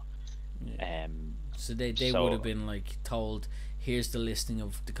and whatnot. So they would have been like told, here's the listing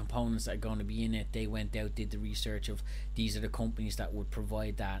of the components that are going to be in it. They went out, did the research of these are the companies that would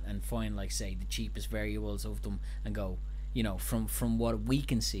provide that, and find, like, say, the cheapest variables of them, and go, you know, from what we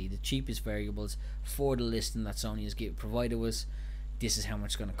can see, the cheapest variables for the listing that Sony has provided us. This is how much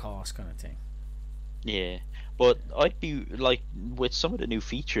it's going to cost, kind of thing. Yeah, but I'd be like, with some of the new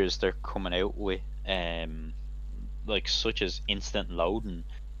features they're coming out with, like such as instant loading.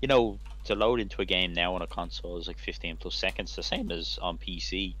 You know, to load into a game now on a console is like 15 plus seconds, the same as on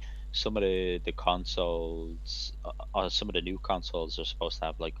PC. Some of the consoles, some of the new consoles are supposed to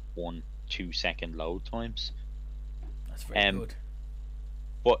have like 1-2 second load times. That's very good.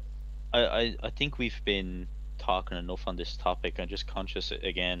 But I think we've been talking enough on this topic. I'm just conscious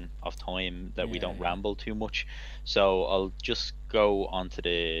again of time that we don't ramble too much, so I'll just go on to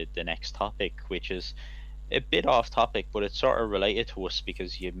the next topic, which is a bit off topic, but it's sort of related to us,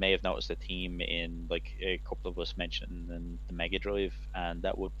 because you may have noticed a theme in like a couple of us mentioned in the Mega Drive, and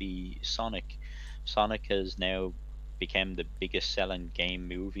that would be Sonic. Sonic has now become the biggest selling game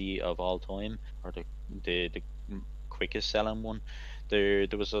movie of all time, or the quickest selling one. There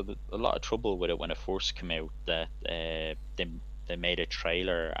was a lot of trouble with it when it first came out, that they made a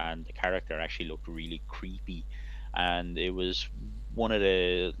trailer and the character actually looked really creepy, and it was one of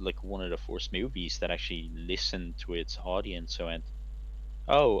the first movies that actually listened to its audience. So went,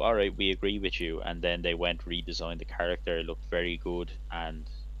 oh, all right, we agree with you, and then they redesigned the character. It looked very good, and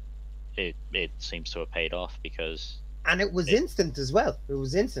it seems to have paid off, because. And it was instant as well. It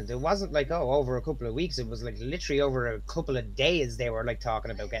was instant. It wasn't like, over a couple of weeks. It was like literally over a couple of days they were like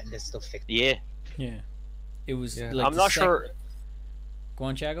talking about getting this stuff fixed. Yeah. Yeah. It was Yeah, like I'm not sure. Go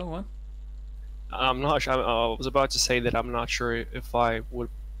on, Chago. Go on. I'm not sure. I was about to say that I'm not sure if I would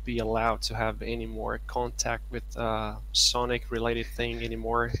be allowed to have any more contact with Sonic related thing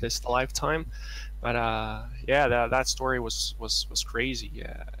anymore this lifetime. But yeah, that story was crazy.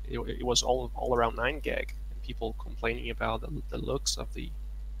 Yeah, it was all around 9gag, and people complaining about the looks of the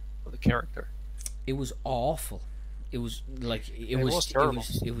character. It was awful. It was like was terrible.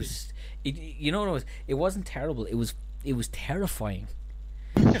 You know what it was? It wasn't terrible. It was terrifying.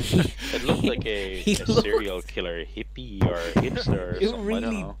 It looked like a serial killer hippie or hipster or It something. I don't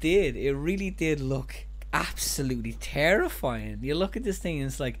really know. did. It really did look absolutely terrifying. You look at this thing and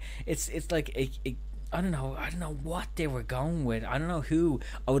it's like it's like I don't know what they were going with. I don't know who.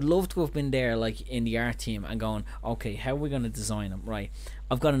 I would love to have been there, like in the art team, and going, okay, how are we going to design them? Right,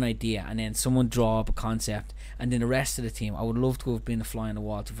 I've got an idea, and then someone draw up a concept, and then the rest of the team, I would love to have been a fly on the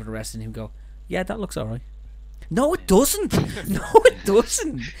wall for the rest of them go, yeah, that looks alright. No, it doesn't. No, it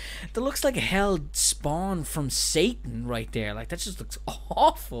doesn't. That looks like a hell spawn from Satan right there. Like that just looks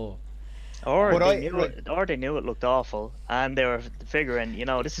awful. Or But they knew it looked awful, and they were figuring,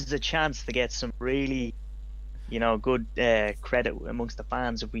 this is a chance to get some really, good credit amongst the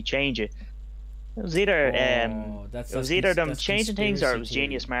fans if we change it. It was either them changing things or it was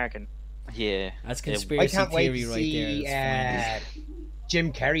genius marketing. Yeah. That's I conspiracy can't wait theory to right see there.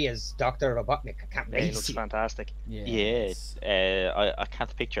 Jim Carrey as Dr. Robotnik. I can't Yeah, wait he to looks see. fantastic. Yeah. I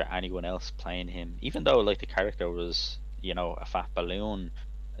can't picture anyone else playing him, even though like the character was a fat balloon.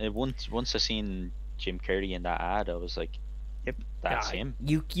 Once I seen Jim Carrey in that ad, I was like, Yep. that's Yeah, him.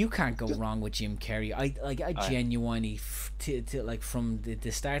 You can't go wrong with Jim Carrey. I genuinely to like from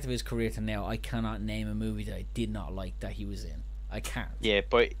the start of his career to now, I cannot name a movie that I did not like that he was in. I can't. Yeah,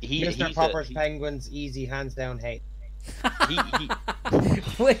 but Mr. Popper's Penguins, easy, hands down, hate. he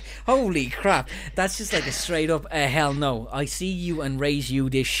Wait, holy crap! That's just like a straight up hell no. I see you and raise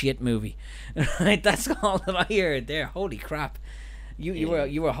you this shit movie. Right, that's all that I heard there. Holy crap! You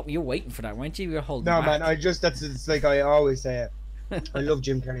were waiting for that, weren't you? You were holding No, back. man, it's like I always say it. I love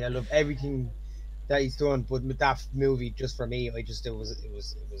Jim Carrey. I love everything that he's done, but with that movie, just for me, it was.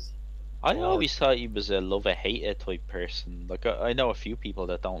 I always thought he was a love or hate it type person. Like I know a few people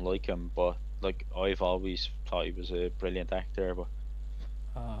that don't like him, but like I've always thought he was a brilliant actor. But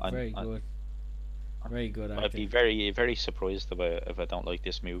Very good. Very good acting. I'd be very very surprised if I don't like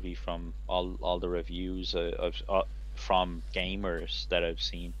this movie from all the reviews from gamers that I've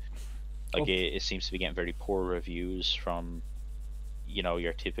seen. Like it seems to be getting very poor reviews from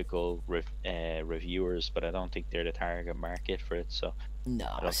your typical reviewers, but I don't think they're the target market for it. So No,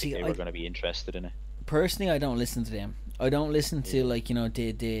 I don't think they were going to be interested in it. Personally, I don't listen to them. I don't listen to like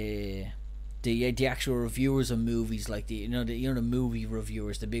the actual reviewers of movies, like the movie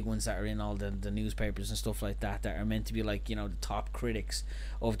reviewers, the big ones that are in all the newspapers and stuff like that are meant to be like the top critics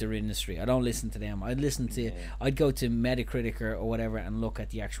of their industry. I don't listen to them. I'd go to Metacritic or whatever and look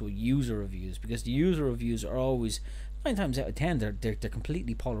at the actual user reviews, because the user reviews are always 9 times out of 10 they're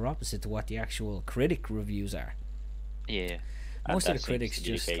completely polar opposite to what the actual critic reviews are. Yeah. Most of the critics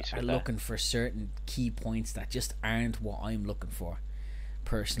just are looking for certain key points that just aren't what I'm looking for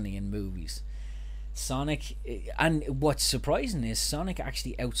personally in movies. Sonic, and what's surprising is Sonic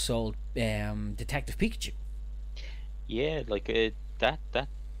actually outsold Detective Pikachu. Yeah, like that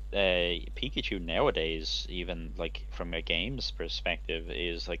Pikachu nowadays, even like from a games perspective,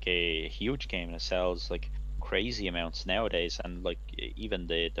 is like a huge game and it sells like crazy amounts nowadays. And like even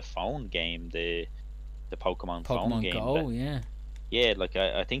the phone game, the Pokemon phone game, Go, yeah, like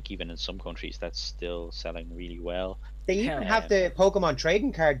I think even in some countries that's still selling really well. They even have the Pokemon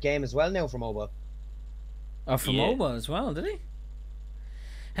trading card game as well now for mobile. Oh, for mobile as well, did he?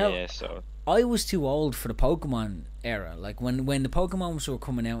 Hell, Yeah, so I was too old for the Pokemon era. Like when the Pokemons were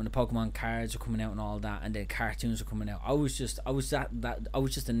coming out and the Pokemon cards were coming out and all that, and the cartoons were coming out, I was just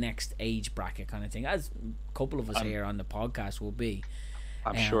the next age bracket kind of thing, as a couple of us here on the podcast will be.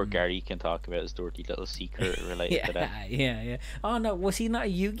 I'm sure Gary can talk about his dirty little secret related to that. Yeah. Oh no, was he not a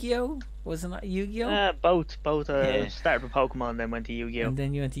Yu-Gi-Oh? Was it not Yu-Gi-Oh? Both. Started with Pokemon, then went to Yu-Gi-Oh. And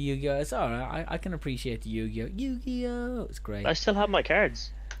then you went to Yu-Gi-Oh. It's alright. I can appreciate the Yu-Gi-Oh. Yu-Gi-Oh, it's great. I still have my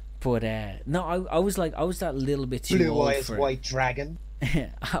cards. But no, I was that little bit too Blue old Eyes for White Dragon.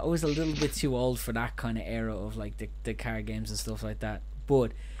 I was a little bit too old for that kind of era of like the card games and stuff like that.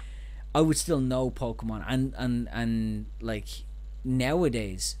 But I would still know Pokemon and like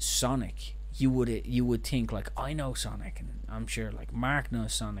nowadays Sonic, you would think like I know Sonic, and I'm sure like Mark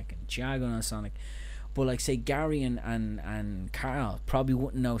knows Sonic and Thiago knows Sonic, but like say Gary and Carl probably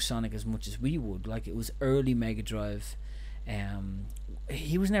wouldn't know Sonic as much as we would. Like it was early Mega Drive.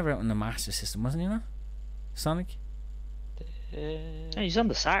 He was never out in the Master System, wasn't he? No? Sonic? Yeah, he's on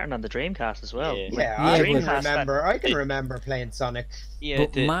the Saturn and the Dreamcast as well. Yeah. Like, Yeah, Yeah, I but- can Dreamcast, remember. I can remember playing Sonic. Yeah,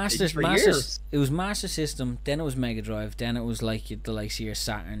 But the, for years. it was Master System, then it was Mega Drive, then it was like the likes of your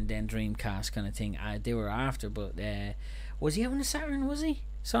Saturn, then Dreamcast kind of thing. They were after, but was he having a Saturn? Was he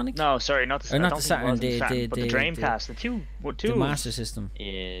Sonic? No, sorry, not the Or I not don't the think Saturn, it was the- Saturn, the- but the the- Dreamcast, the two. the Master System.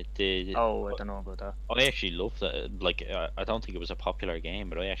 yeah, the Oh, I don't know about that. I actually loved that. Like, I don't think it was a popular game,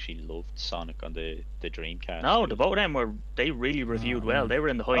 but I actually loved Sonic on the Dreamcast. No, the both of them they really reviewed well. They were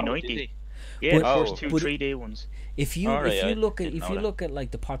in the high Oh, did 90. they? Yeah, But- the first two but- 3D ones. If you Alright, if I you look at didn't if know you that. look at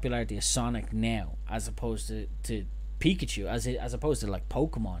like the popularity of Sonic now, as opposed to Pikachu, as opposed to like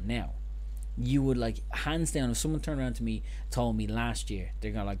Pokemon now, you would like hands down. If someone turned around to me, told me last year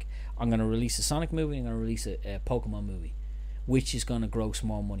they're gonna like, I'm gonna release a Sonic movie, I'm gonna release a Pokemon movie, which is gonna gross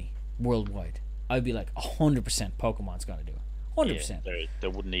more money worldwide, I'd be like 100% Pokemon's gonna do it, 100%. Yeah, there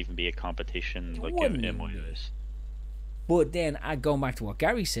wouldn't even be a competition like wouldn't in my even be. eyes. But then going back to what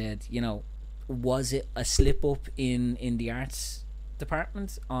Gary said, was it a slip up in the arts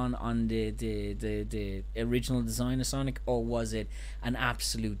department on the original design of Sonic, or was it an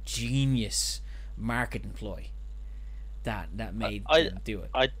absolute genius marketing ploy that made them do it?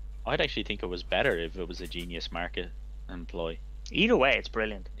 I'd actually think it was better if it was a genius market employ. Either way, it's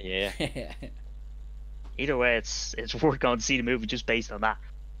brilliant. Yeah, Either way, it's worth going to see the movie just based on that.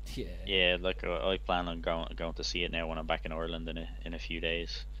 yeah. yeah. Like I plan on going to see it now when I'm back in Ireland in a few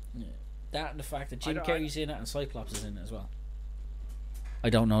days. That and the fact that I Jim don't- Carrey's in it and Cyclops is in it as well. I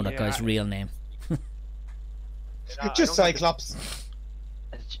don't know that Yeah, guy's real name. I Just don't have the- Cyclops.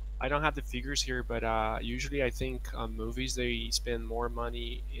 I don't have the figures here, but usually I think movies they spend more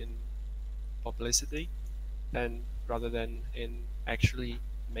money in publicity than rather than in actually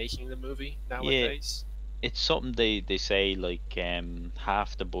making the movie nowadays. It's something they say like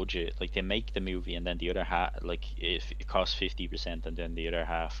half the budget, like they make the movie and then the other half, like if it costs 50% and then the other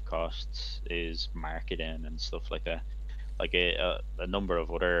half costs is marketing and stuff like that. Like a number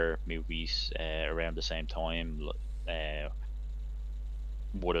of other movies around the same time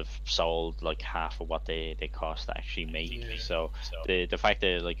would have sold like half of what they cost to actually make. Yeah. So the fact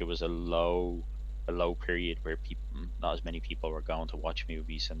that like it was a low period where people, not as many people were going to watch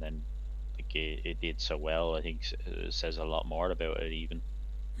movies, and then like it did so well, I think says a lot more about it even.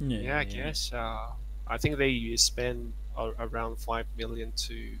 Yeah, I guess. I think they spend around 5 million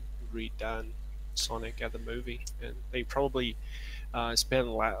to redone Sonic at the movie, and they probably spend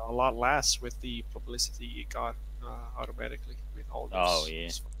a lot less with the publicity it got automatically with all this. Oh, yeah.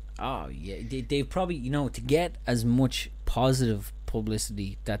 Oh yeah, they probably to get as much positive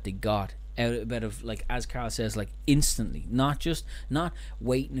publicity that they got out of, like as Carl says, like instantly, not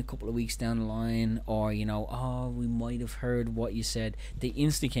waiting a couple of weeks down the line, or we might have heard what you said. They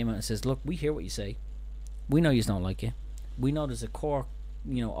instantly came out and says, look, we hear what you say, we know you don't like it, we know there's a core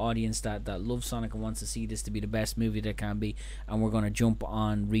audience that loves Sonic and wants to see this to be the best movie that can be, and we're going to jump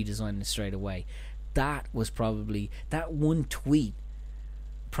on redesigning it straight away. That was probably that one tweet.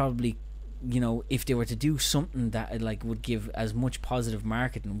 Probably, if they were to do something that like would give as much positive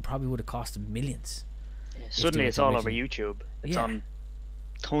marketing, probably would have cost them millions. Yeah, suddenly were it's to all make over it- YouTube. It's Yeah. on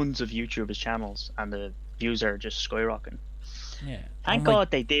tons of YouTubers' channels, and the views are just skyrocketing. Yeah. Thank Oh my-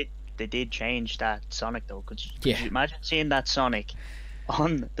 God they did change that Sonic though. Could Yeah. you imagine seeing that Sonic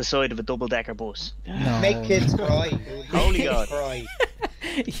on the side of a double-decker bus? No. Make kids cry. Dude. Holy Make God. kids cry.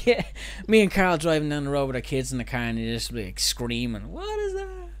 Yeah, me and Carl driving down the road with our kids in the car, and they just like screaming, "What is that?"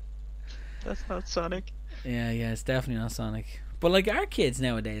 That's not Sonic. Yeah, it's definitely not Sonic. But like our kids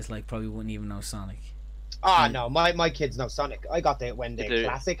nowadays, like probably wouldn't even know Sonic. Ah, no, my kids know Sonic. I got it when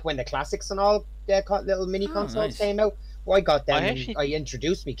the classics and all the little mini Oh, consoles nice. came out. Well, I got them. I and actually- I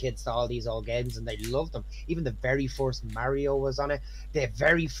introduced me kids to all these old games, and they loved them. Even the very first Mario was on it. The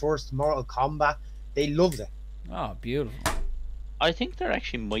very first Mortal Kombat, they loved it. Oh, beautiful. I think there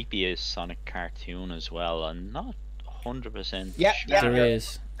actually might be a Sonic cartoon as well. I'm not 100% Yeah, sure. yeah. There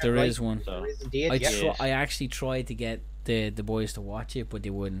is right. one. So, There is indeed. I yeah. I actually tried to get the boys to watch it, but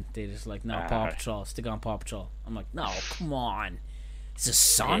they wouldn't. They just like, no, Paw Patrol, stick on Paw Patrol. I'm like, no, come on, it's a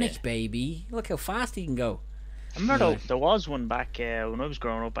Sonic, Yeah. baby. Look how fast he can go. I remember Yeah. there was one back when I was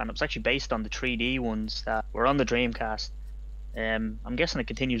growing up, and it was actually based on the 3D ones that were on the Dreamcast. I'm guessing it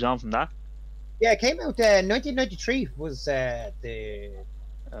continues on from that. Yeah, it came out 1993 was the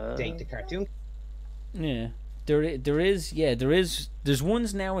Uh, date the cartoon. Yeah, there's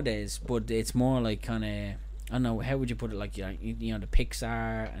ones nowadays, but it's more like kind of, I don't know, how would you put it, like the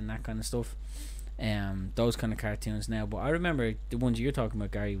Pixar and that kind of stuff, those kind of cartoons now. But I remember the ones you're talking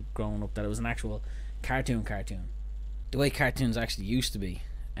about, Gary, growing up, that it was an actual cartoon, the way cartoons actually used to be.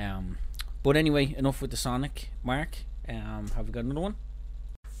 But anyway, enough with the Sonic. Mark, have we got another one?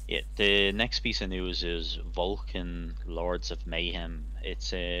 Yeah, the next piece of news is Vulcan Lords of Mayhem.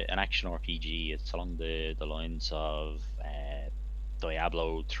 It's an action RPG. It's along the lines of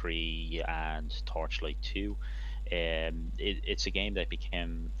Diablo 3 and Torchlight 2. It's a game that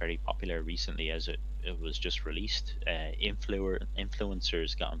became very popular recently as it was just released.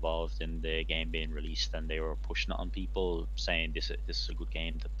 Influencers got involved in the game being released, and they were pushing it on people, saying this is a good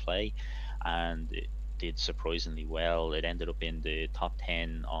game to play, and it did surprisingly well. It ended up in the top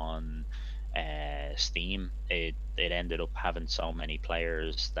 10 on Steam. It ended up having so many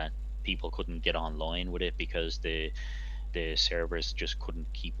players that people couldn't get online with it because the servers just couldn't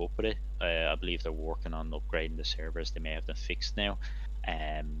keep up with it. I believe they're working on upgrading the servers. They may have them fixed now.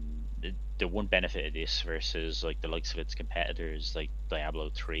 The one benefit of this versus like the likes of its competitors like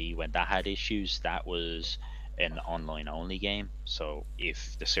Diablo 3, when that had issues, that was an online only game. So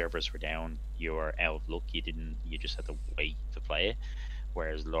if the servers were down, you were out of luck. You just had to wait to play it.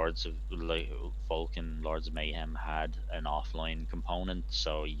 Whereas Vulcan Lords of Mayhem had an offline component,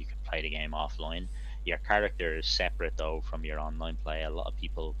 so you could play the game offline. Your character is separate though from your online play. A lot of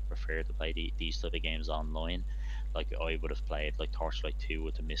people prefer to play these type of games online. Like I would have played like Torchlight 2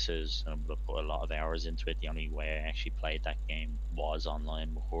 with the missus and would have put a lot of hours into it. The only way I actually played that game was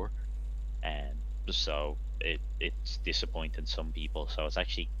online before, and so it's disappointing some people. So it's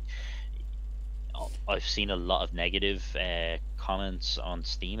actually, I've seen a lot of negative comments on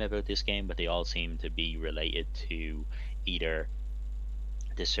Steam about this game, but they all seem to be related to either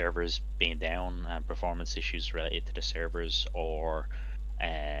the servers being down and performance issues related to the servers, or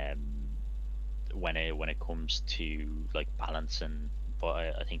when it comes to like balancing.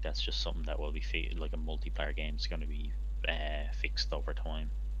 But I think that's just something that will be like a multiplayer game is going to be fixed over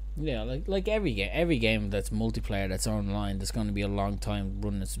time. Yeah, like every game that's multiplayer, that's online, that's going to be a long time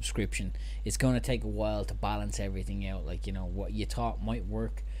running a subscription. It's going to take a while to balance everything out. Like, you know, what you thought might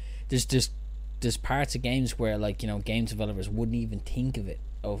work, there's parts of games where, like, you know, game developers wouldn't even think of it,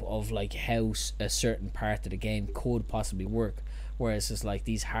 of like how a certain part of the game could possibly work. Whereas it's like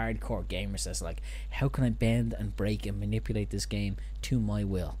these hardcore gamers that's like, how can I bend and break and manipulate this game to my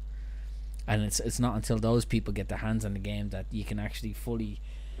will? And it's not until those people get their hands on the game that you can actually fully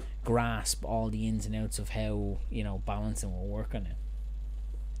grasp all the ins and outs of how, you know, balancing will work on it.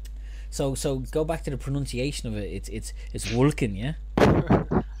 So go back to the pronunciation of it. It's Vulcan, yeah.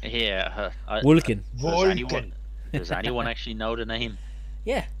 Yeah, Vulcan. Does anyone actually know the name?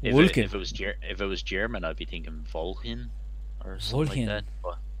 Yeah, Vulcan. Vulcan. If it was German, I'd be thinking Vulcan or something like that.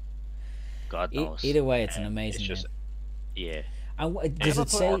 But God knows. Either way, it's an amazing. It's just, yeah. And does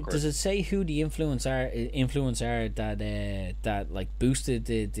it say who the influencers are that like boosted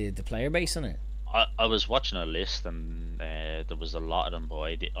the player base on it? I was watching a list, and there was a lot of them, but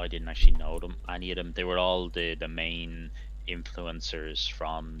I didn't actually know them. Any of them. They were all the main influencers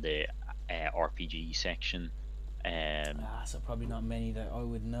from the RPG section. So probably not many that I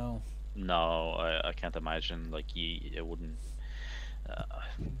would know. No, I can't imagine. Like it wouldn't.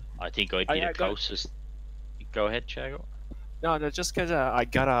 I think I'd be the closest. Go ahead, Chago. No, just because I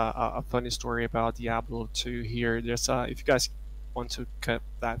got a funny story about Diablo 2 here. There's if you guys want to cut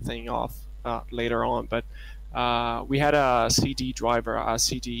that thing off later on, but we had a CD driver on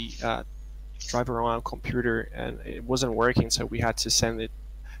a computer, and it wasn't working, so we had to send it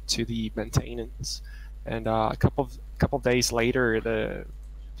to the maintenance. And a couple of days later, the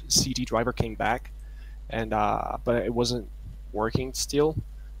CD driver came back, and but it wasn't working still.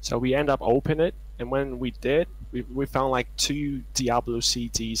 So we end up opening it, and when we did, we found like 2 Diablo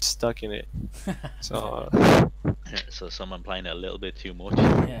CDs stuck in it. So so someone playing it a little bit too much.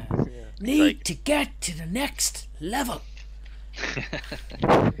 Yeah. Need to get to the next level.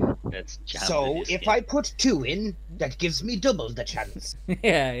 So if I put 2 in, that gives me double the chance.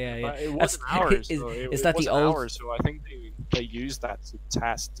 yeah. It wasn't ours. Is that the old? Ours, so I think they used that to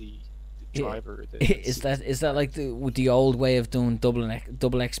test the driver. Is that like the old way of doing double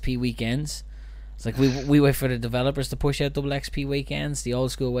XP weekends? It's like we wait for the developers to push out double XP weekends. The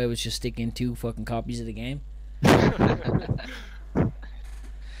old school way was just sticking 2 fucking copies of the game.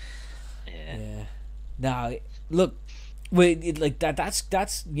 Yeah. Now, look, like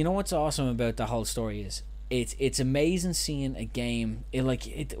that's you know what's awesome about the whole story is it's amazing seeing a game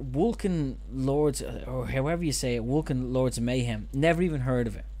Vulcan Lords, or however you say it, Vulcan Lords of Mayhem. Never even heard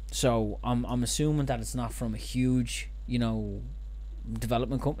of it. So I'm assuming that it's not from a huge, you know,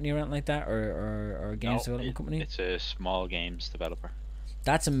 development company or anything like that, or games development company. It's a small games developer.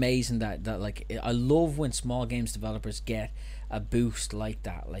 That's amazing. That like I love when small games developers get a boost like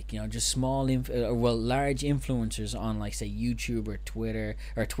that. Like, you know, just small large influencers on, like, say YouTube or Twitter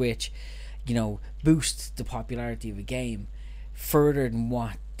or Twitch. boost the popularity of a game further than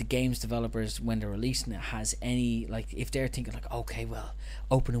what the games developers, when they're releasing it, has any, like, if they're thinking like, okay, well,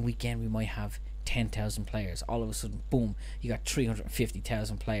 opening weekend we might have 10,000 players, all of a sudden, boom, you got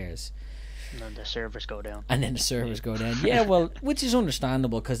 350,000 players. And then the servers go down. Yeah, well, which is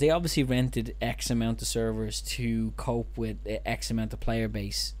understandable, because they obviously rented X amount of servers to cope with X amount of player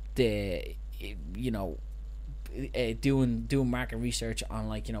base. Doing market research on,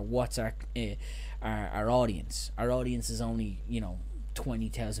 like, what's our audience. Our audience is only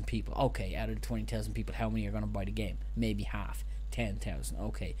 20,000 people. Okay, out of the 20,000 people, how many are going to buy the game? Maybe half. 10,000.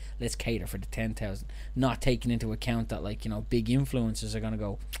 Okay, let's cater for the 10,000. Not taking into account that, like, big influencers are going to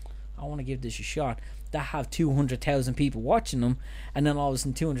go, I want to give this a shot. That have 200,000 people watching them, and then all of a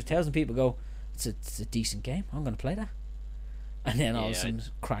sudden 200,000 people go, it's a decent game, I'm going to play that. And then all of a sudden,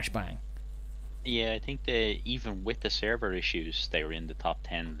 crash bang. Yeah, I think even with the server issues, they were in the top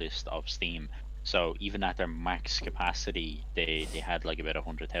 10 list of Steam. So even at their max capacity, they had like about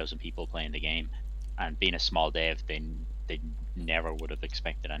 100,000 people playing the game. And being a small dev, they never would have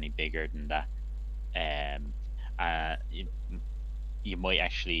expected any bigger than that. You might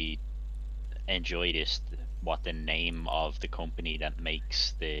actually enjoy this, what the name of the company that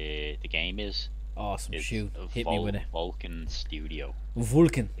makes the game is. Awesome. Shoot, hit me with it. Vulcan Studio.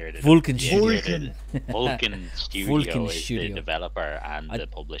 Vulcan Studio. Vulcan Studio Vulcan is Studio. the developer and the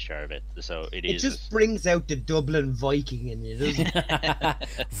publisher of it. So it It is. just brings out the Dublin Viking in you, doesn't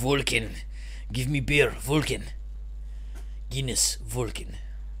it? Vulcan, give me beer. Vulcan, Guinness. Vulcan.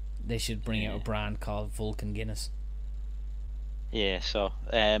 They should bring out a brand called Vulcan Guinness. Yeah, so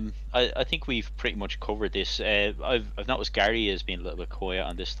I think we've pretty much covered this. I've noticed Gary has been a little bit quiet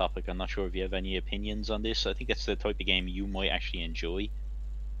on this topic. I'm not sure if you have any opinions on this. I think it's the type of game you might actually enjoy.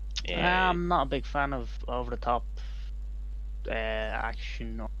 I'm not a big fan of over-the-top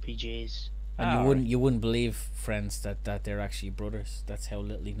action RPGs. And you wouldn't believe, friends, that they're actually brothers. That's how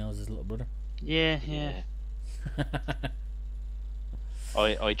little he knows his little brother. Yeah.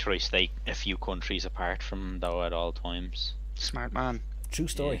 I try to stay a few countries apart from them, though, at all times. Smart man. True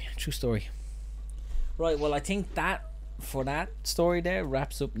story. Right, well, I think that for that story there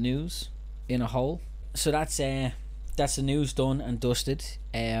wraps up news in a whole. So that's the news done and dusted.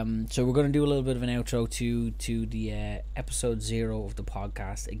 So we're going to do a little bit of an outro to the episode 0 of the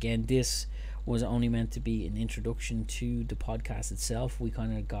podcast. Again, this was only meant to be an introduction to the podcast itself. We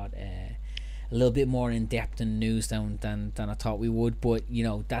kind of got a little bit more in depth in news than I thought we would, but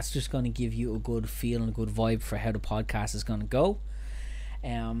that's just going to give you a good feel and a good vibe for how the podcast is going to go.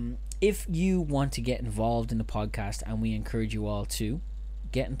 If you want to get involved in the podcast, and we encourage you all to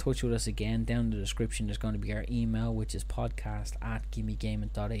get in touch with us, again, down in the description there's going to be our email, which is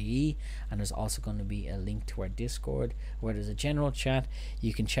podcast@gimmegaming.ie, and there's also going to be a link to our Discord where there's a general chat.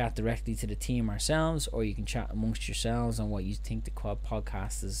 You can chat directly to the team ourselves, or you can chat amongst yourselves on what you think the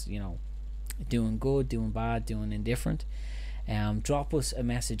podcast is, doing good, doing bad, doing indifferent. Drop us a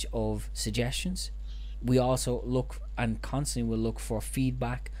message of suggestions. We also look and constantly will look for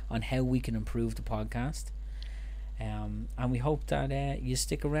feedback on how we can improve the podcast. And we hope that you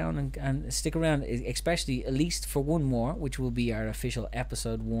stick around and stick around, especially at least for one more, which will be our official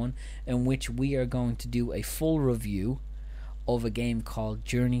episode 1, in which we are going to do a full review of a game called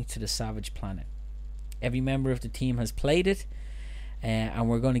Journey to the Savage Planet. Every member of the team has played it, and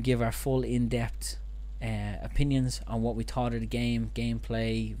we're going to give our full in-depth opinions on what we thought of the game,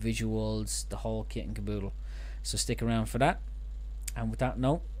 gameplay, visuals, the whole kit and caboodle. So stick around for that. And with that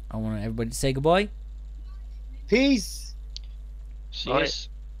note, I want everybody to say goodbye. Peace. See you.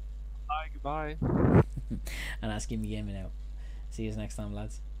 Bye, goodbye. And that's Gimme Gaming out. See you next time,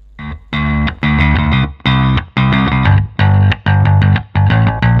 lads.